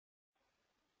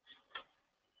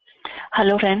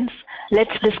Hello friends,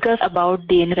 let's discuss about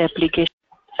DNA replication.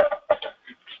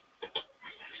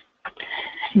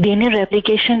 DNA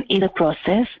replication is a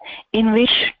process in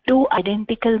which two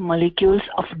identical molecules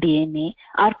of DNA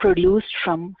are produced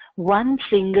from one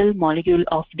single molecule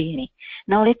of DNA.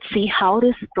 Now let's see how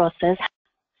this process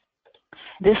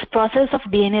of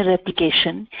DNA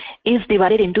replication is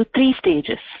divided into three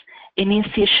stages: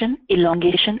 initiation,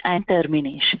 elongation, and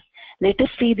termination. Let us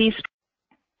see these.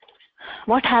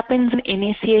 What happens in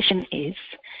initiation is,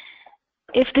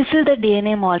 if this is the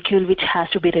DNA molecule which has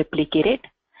to be replicated,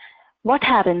 what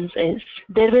happens is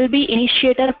there will be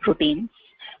initiator proteins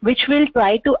which will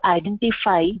try to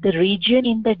identify the region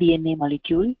in the DNA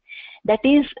molecule that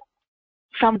is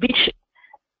from which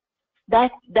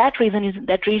that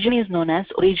region is known as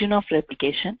origin of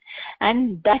replication,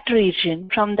 and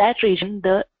from that region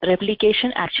the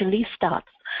replication actually starts.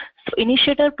 So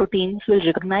initiator proteins will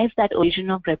recognize that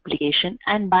origin of replication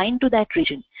and bind to that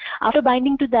region. After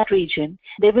binding to that region,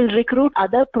 they will recruit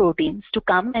other proteins to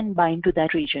come and bind to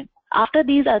that region. After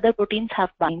these other proteins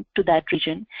have bind to that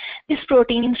region, these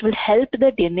proteins will help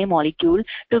the DNA molecule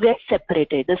to get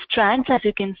separated. The strands, as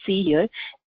you can see here,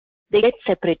 they get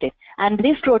separated. And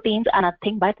these proteins are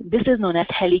nothing but, this is known as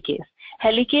helicase.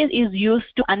 Helicase is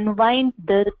used to unwind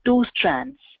the two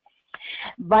strands.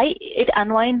 Why it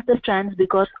unwinds the strands?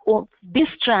 Because these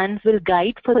strands will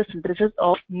guide for the synthesis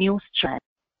of new strands.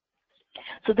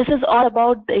 So this is all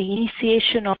about the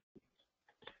initiation of.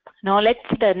 Now let's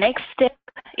see the next step,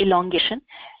 elongation.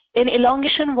 In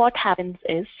elongation, what happens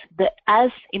is, as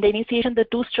in the initiation the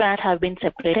two strands have been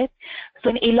separated. So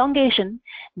in elongation,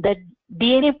 the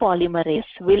DNA polymerase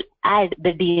will add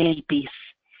the DNTPs.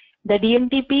 The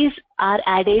DNTPs are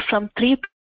added from 3'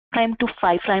 to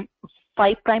 5'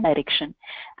 direction,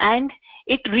 and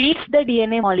it reads the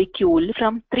DNA molecule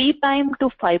from 3' to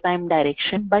 5'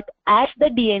 direction, but adds the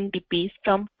DNTPs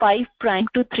from 5'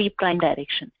 to 3'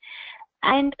 direction.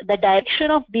 And the direction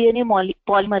of DNA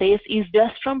polymerase is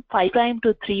just from 5'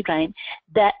 to 3'.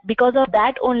 That because of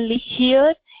that only,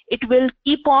 here it will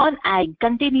keep on adding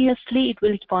continuously. It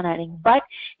will keep on adding, but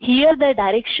here the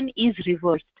direction is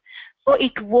reversed, so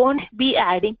it won't be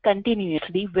adding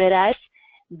continuously, whereas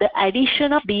the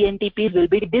addition of DNTPs will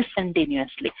be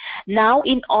discontinuously. Now,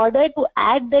 in order to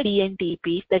add the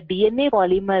DNTPs, the DNA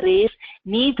polymerase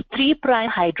needs 3'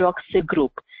 hydroxyl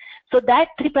group. So that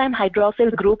 3'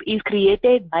 hydroxyl group is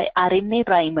created by RNA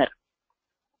primer.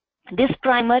 This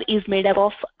primer is made up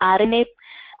of RNA,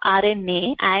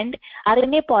 and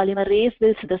RNA polymerase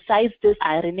will synthesize this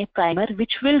RNA primer,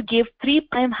 which will give 3'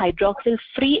 hydroxyl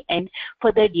free end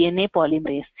for the DNA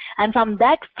polymerase. And from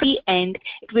that free end,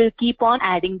 it will keep on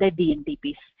adding the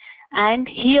DNTPs. And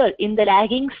here in the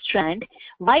lagging strand,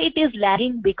 why it is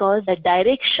lagging? Because the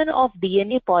direction of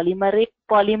DNA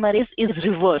polymerase is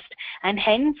reversed, and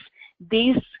hence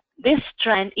this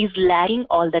strand is lagging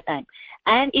all the time,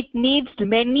 and it needs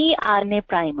many RNA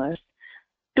primers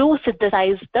to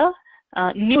synthesize the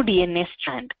new DNA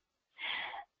strand.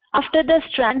 After the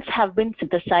strands have been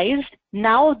synthesized,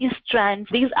 now these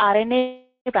RNA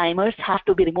primers have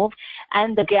to be removed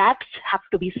and the gaps have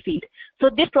to be filled. So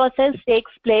this process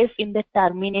takes place in the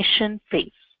termination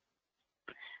phase.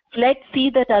 So let's see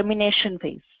the termination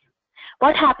phase.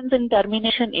 What happens in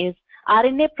termination is,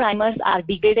 RNA primers are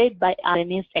degraded by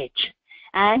RNase H,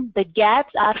 and the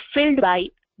gaps are filled by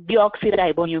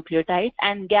deoxyribonucleotides,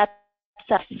 and gaps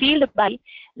are filled by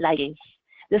ligase.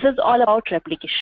 This is all about replication.